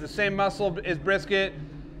 Pastrami is the same muscle as brisket.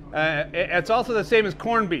 It's also the same as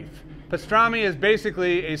corned beef. Pastrami is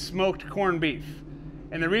basically a smoked corned beef.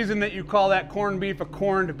 And the reason that you call that corned beef a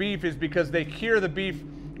corned beef is because they cure the beef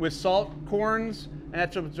with salt corns, and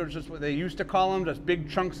that's just what they used to call them, just big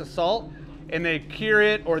chunks of salt. And they cure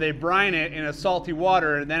it or they brine it in a salty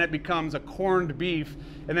water, and then it becomes a corned beef.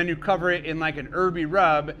 And then you cover it in like an herby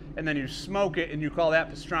rub, and then you smoke it, and you call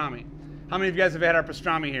that pastrami. How many of you guys have had our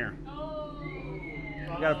pastrami here?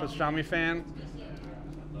 You got a pastrami fan?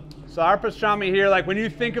 So our pastrami here, like when you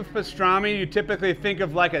think of pastrami, you typically think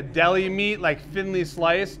of like a deli meat, like thinly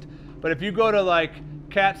sliced. But if you go to like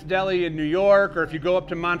Cat's Deli in New York, or if you go up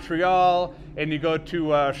to Montreal and you go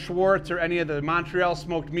to Schwartz or any of the Montreal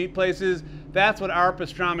smoked meat places, that's what our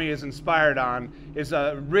pastrami is inspired on. It's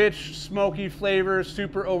a rich, smoky flavor,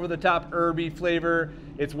 super over-the-top herby flavor.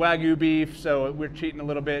 It's Wagyu beef, so we're cheating a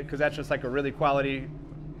little bit because that's just like a really quality,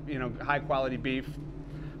 you know, high-quality beef.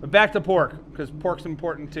 But back to pork, because pork's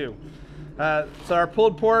important too. So our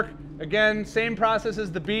pulled pork, again, same process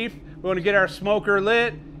as the beef. We want to get our smoker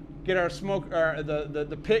lit, get our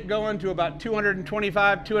the pit going to about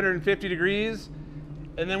 225, 250 degrees,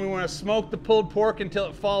 and then we want to smoke the pulled pork until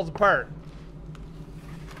it falls apart.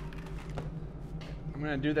 I'm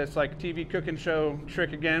going to do this like TV cooking show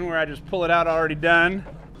trick again, where I just pull it out already done.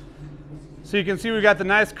 So you can see we got the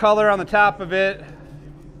nice color on the top of it.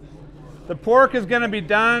 The pork is going to be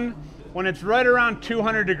done when it's right around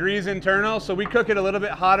 200 degrees internal, so we cook it a little bit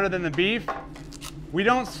hotter than the beef. We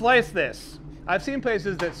don't slice this. I've seen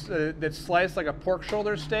places that slice like a pork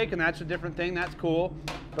shoulder steak, and that's a different thing. That's cool.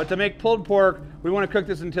 But to make pulled pork, we want to cook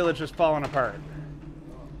this until it's just falling apart.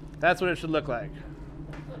 That's what it should look like.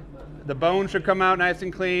 The bone should come out nice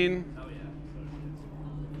and clean.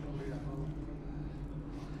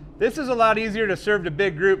 This is a lot easier to serve to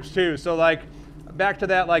big groups too. So like, back to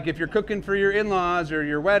that, like if you're cooking for your in-laws or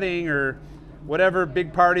your wedding or whatever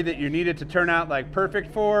big party that you need it to turn out like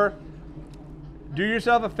perfect for, do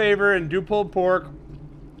yourself a favor and do pulled pork.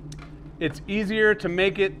 It's easier to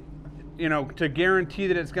make it, you know, to guarantee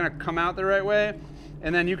that it's going to come out the right way.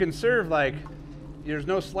 And then you can serve like, there's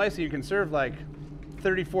no slicing, you can serve like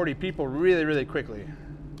 30, 40 people really, really quickly.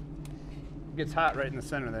 It gets hot right in the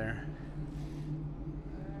center there.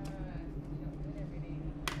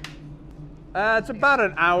 It's about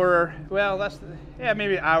an hour, well,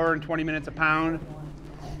 maybe an hour and 20 minutes a pound.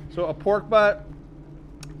 So a pork butt,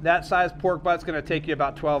 that size pork butt's gonna take you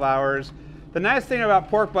about 12 hours. The nice thing about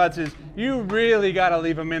pork butts is you really gotta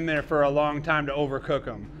leave them in there for a long time to overcook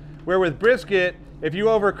them. Where with brisket, if you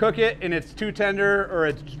overcook it and it's too tender or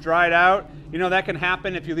it's dried out, you know that can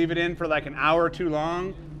happen if you leave it in for like an hour too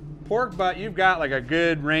long. Pork butt, you've got like a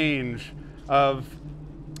good range of,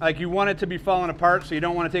 like you want it to be falling apart, so you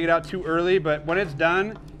don't want to take it out too early, but when it's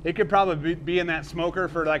done, it could probably be in that smoker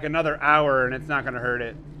for like another hour and it's not going to hurt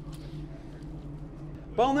it.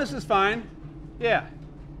 Boneless is fine. Yeah.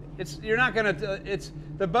 You're not going to, it's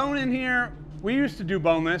the bone in here, we used to do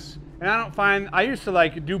boneless, and I used to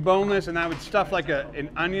like do boneless and I would stuff like an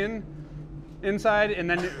onion inside, and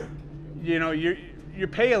then, you know, you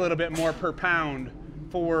pay a little bit more per pound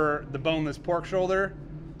for the boneless pork shoulder.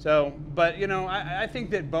 So, but you know, I think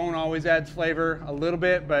that bone always adds flavor a little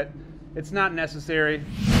bit, but it's not necessary.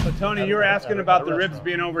 But Tony, you were asking about the ribs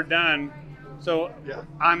being overdone. So yeah,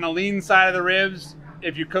 on the lean side of the ribs,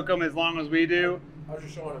 if you cook them as long as we do. I was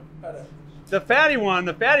just showing them. The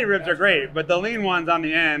fatty ribs are great, but the lean ones on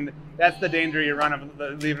the end, that's the danger you run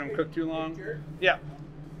of leaving them cook too long. Yeah.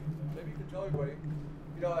 Maybe you can tell everybody,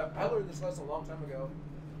 you know, I learned this lesson a long time ago,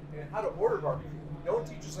 and how to order barbecue. No one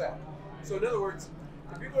teaches that. So in other words,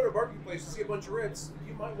 if you go to a barbecue place and see a bunch of ribs,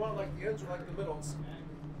 you might want like the ends or like the middles.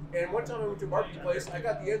 And one time I went to a barbecue place, I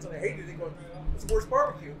got the ends and I hated it. Going, it's the worst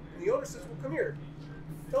barbecue. And the owner says, well, come here.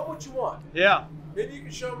 Tell them what you want. Yeah. Maybe you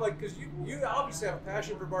can show them, like, because you obviously have a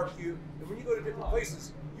passion for barbecue, and when you go to different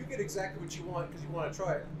places, you get exactly what you want because you want to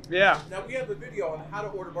try it. Yeah. Now, we have a video on how to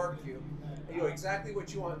order barbecue, and you know exactly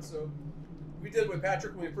what you want. So we did with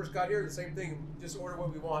Patrick when we first got here, the same thing, just order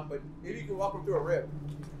what we want, but maybe you can walk them through a rib.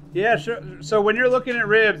 Yeah, sure. So when you're looking at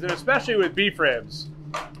ribs, and especially with beef ribs,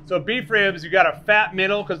 so beef ribs, you got a fat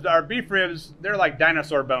middle, because our beef ribs, they're like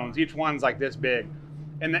dinosaur bones. Each one's like this big.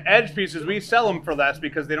 And the edge pieces, we sell them for less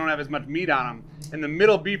because they don't have as much meat on them. And the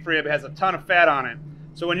middle beef rib has a ton of fat on it.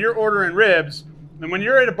 So when you're ordering ribs, and when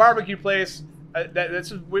you're at a barbecue place,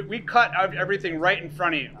 we cut out everything right in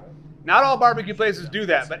front of you. Not all barbecue places do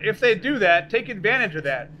that, but if they do that, take advantage of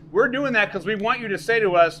that. We're doing that because we want you to say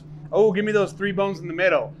to us, oh, give me those 3 bones in the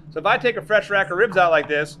middle. So if I take a fresh rack of ribs out like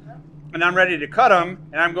this, and I'm ready to cut them,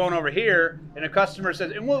 and I'm going over here, and a customer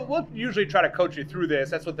says, and we'll usually try to coach you through this.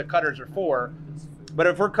 That's what the cutters are for. But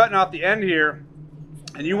if we're cutting off the end here,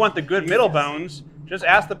 and you want the good middle bones, just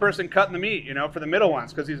ask the person cutting the meat, you know, for the middle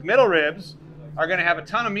ones, because these middle ribs are going to have a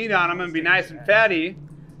ton of meat on them and be nice and fatty.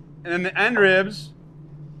 And then the end ribs,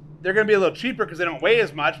 they're going to be a little cheaper because they don't weigh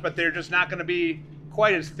as much, but they're just not going to be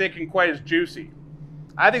quite as thick and quite as juicy.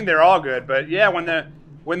 I think they're all good, but yeah, when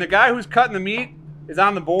the guy who's cutting the meat is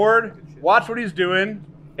on the board, watch what he's doing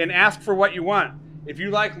and ask for what you want. If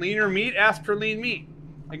you like leaner meat, ask for lean meat.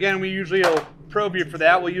 Again, we usually will probe you for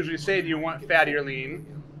that. We'll usually say, do you want fatty or lean?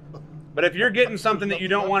 But if you're getting something that you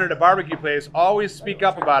don't want at a barbecue place, always speak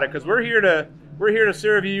up about it, because we're here to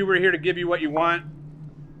serve you. We're here to give you what you want.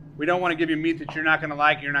 We don't want to give you meat that you're not going to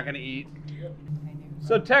like, you're not going to eat.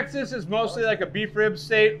 So Texas is mostly like a beef rib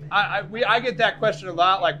state. I get that question a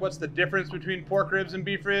lot, like what's the difference between pork ribs and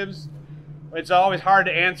beef ribs? It's always hard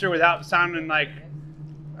to answer without sounding like,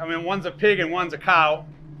 I mean, one's a pig and one's a cow.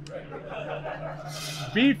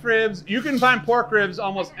 Beef ribs, you can find pork ribs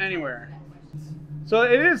almost anywhere. So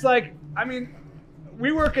it is like, I mean,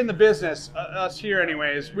 we work in the business, us here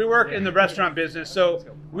anyways, we work in the restaurant business, so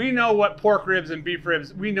we know what pork ribs and beef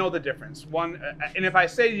ribs, we know the difference. And if I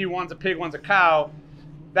say to you one's a pig, one's a cow,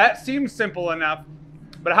 that seems simple enough,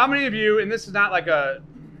 but how many of you, and this is not like a,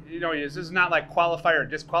 you know, this is not like qualify or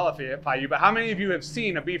disqualify you, but how many of you have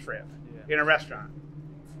seen a beef rib in a restaurant?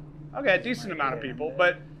 Okay, a decent amount of people,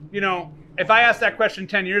 but you know, if I asked that question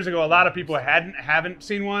 10 years ago, a lot of people haven't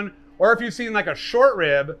seen one, or if you've seen like a short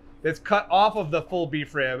rib that's cut off of the full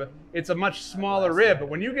beef rib, it's a much smaller rib, but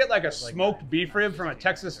when you get like a smoked beef rib from a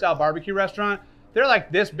Texas-style barbecue restaurant, they're like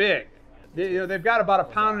this big. They've got about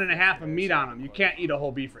 1.5 pounds of meat on them. You can't eat a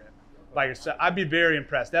whole beef rib by yourself. I'd be very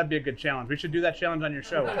impressed. That'd be a good challenge. We should do that challenge on your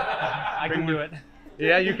show. I can do it.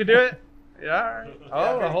 Yeah, you could do it? Yeah, all right.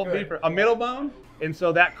 Oh, a whole beef rib. A middle bone? And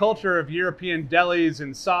so that culture of European delis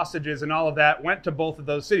and sausages and all of that went to both of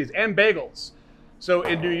those cities, and bagels. So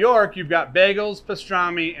in New York, you've got bagels,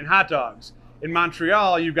 pastrami, and hot dogs. In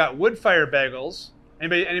Montreal, you've got wood fire bagels.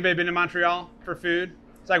 Anybody been to Montreal for food?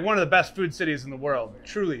 It's like one of the best food cities in the world.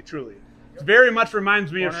 Truly, truly. It very much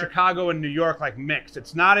reminds me of Chicago and New York, like mixed.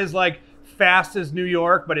 It's not as like fast as New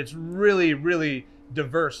York, but it's really, really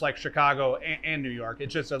diverse like Chicago and New York.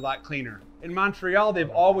 It's just a lot cleaner. In Montreal, they've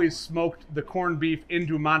always smoked the corned beef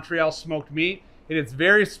into Montreal smoked meat. And it's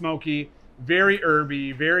very smoky, very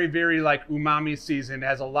herby, very, very like umami seasoned. It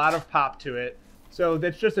has a lot of pop to it. So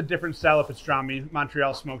that's just a different style of pastrami,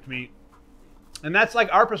 Montreal smoked meat. And that's like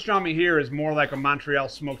our pastrami here is more like a Montreal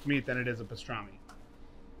smoked meat than it is a pastrami.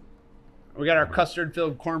 We got our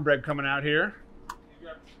custard-filled cornbread coming out here.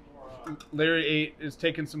 Larry is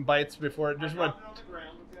taking some bites before,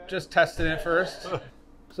 just testing it first.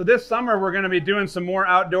 So this summer we're going to be doing some more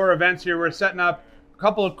outdoor events here. We're setting up a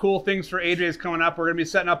couple of cool things for AJ's coming up. We're going to be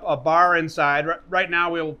setting up a bar inside. Right now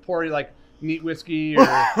we'll pour you like neat whiskey or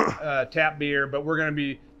tap beer, but we're going to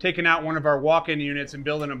be taking out one of our walk-in units and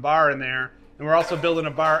building a bar in there. And we're also building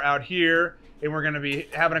a bar out here, and we're going to be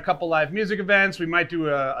having a couple live music events. We might do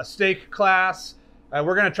a steak class.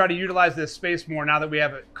 We're going to try to utilize this space more now that we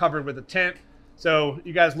have it covered with a tent. So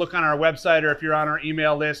you guys look on our website, or if you're on our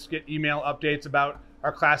email list, get email updates about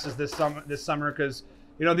our classes this summer, because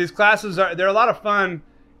you know these classes they're a lot of fun.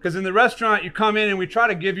 Because in the restaurant you come in and we try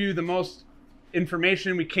to give you the most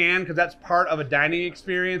information we can, because that's part of a dining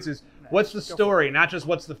experience. Is what's the story, not just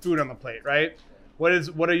what's the food on the plate, right?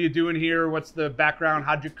 What are you doing here? What's the background?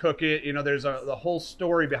 How'd you cook it? You know, there's the whole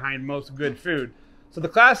story behind most good food. So the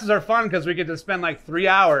classes are fun because we get to spend like 3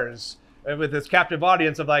 hours with this captive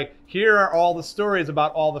audience of like, here are all the stories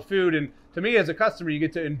about all the food. And to me as a customer, you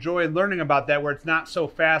get to enjoy learning about that, where it's not so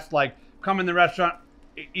fast, like come in the restaurant,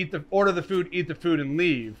 order the food, eat the food, and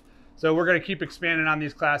leave. So we're going to keep expanding on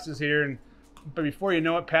these classes here. But before you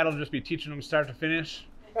know it, Pat will just be teaching them start to finish.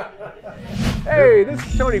 Hey, this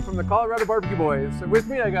is Tony from the Colorado Barbecue Boys. And with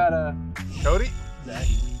me, I got Cody?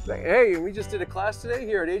 Hey, and we just did a class today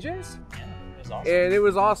here at AJ's. Yeah, it was awesome. And it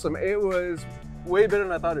was awesome. It was way better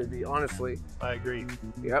than I thought it'd be, honestly. I agree.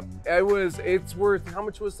 Yep. It's worth, how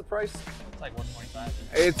much was the price? It's like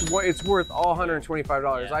 $125. It's worth all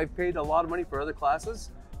 $125. Yeah. I've paid a lot of money for other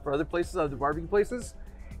classes, for other places, other barbecue places.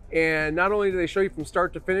 And not only do they show you from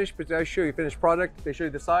start to finish, but they show you finished product, they show you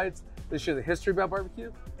the sides, they show you the history about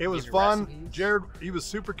barbecue. It was Give you fun. recipes. Jared, he was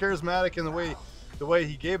super charismatic in the way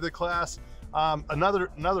he gave the class. Another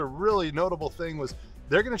really notable thing was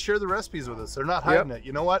they're going to share the recipes with us. They're not hiding it.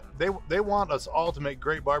 You know what? They want us all to make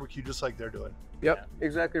great barbecue just like they're doing. Yep,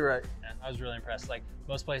 exactly right. Yeah, I was really impressed. Like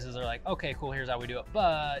most places are like, okay, cool, here's how we do it,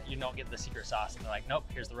 but you don't get the secret sauce. And they're like, nope,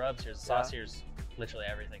 here's the rubs, here's the sauce, here's literally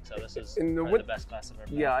everything. So this is And probably the best class I've ever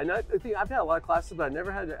been. Yeah, and I think I've had a lot of classes, but I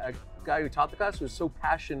never had a guy who taught the class who was so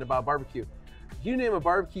passionate about barbecue. You name a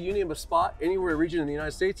barbecue, you name a spot, anywhere region in the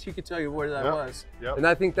United States, he could tell you where that was. Yep. And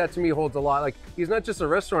I think that to me holds a lot. Like, he's not just a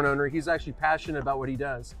restaurant owner, he's actually passionate about what he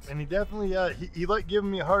does. And he definitely, he liked giving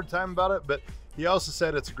me a hard time about it, but he also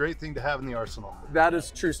said it's a great thing to have in the arsenal. That is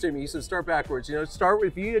a true statement. He said start backwards. You know, start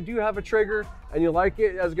with, if you do have a Traeger and you like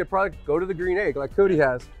it as a good product, go to the green egg like Cody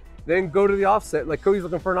has. Then go to the offset, like Cody's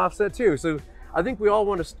looking for an offset too. So I think we all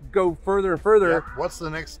want to go further and further. Yep. What's the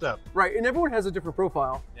next step? Right, and everyone has a different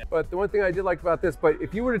profile. Yeah. But the one thing I did like about this, but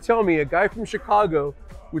if you were to tell me a guy from Chicago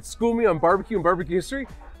would school me on barbecue and barbecue history,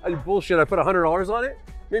 I'd be bullshit. I put $100 on it,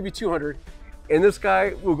 maybe 200. And this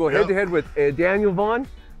guy will go head to head with Daniel Vaughn,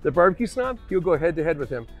 the barbecue snob. He'll go head to head with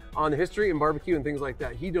him on the history and barbecue and things like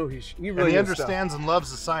that. He really and he understands and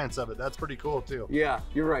loves the science of it. That's pretty cool too. Yeah,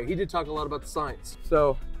 you're right. He did talk a lot about the science.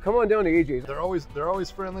 So come on down to AJ's. They're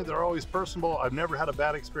always friendly. They're always personable. I've never had a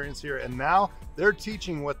bad experience here. And now they're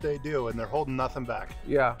teaching what they do and they're holding nothing back.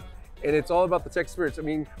 Yeah. And it's all about the tech spirits. I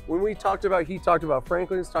mean, when we talked about, he talked about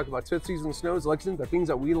Franklin's, talked about Tootsies and Snows, Lexington, the things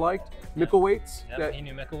that we liked, Mickle weights. Yep, he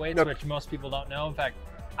knew Mickle weights, which most people don't know. In fact,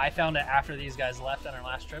 I found it after these guys left on our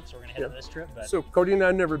last trip, so we're gonna hit on this trip. But. So Cody and I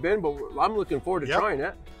have never been, but I'm looking forward to trying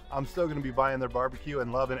it. I'm still gonna be buying their barbecue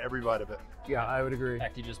and loving every bite of it. Yeah, I would agree. In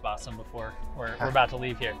fact, you just bought some before we're about to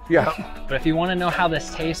leave here. Yeah. But if you want to know how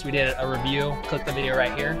this tastes, we did a review. Click the video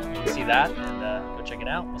right here. You can see that and go check it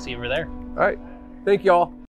out. We'll see you over there. All right. Thank y'all.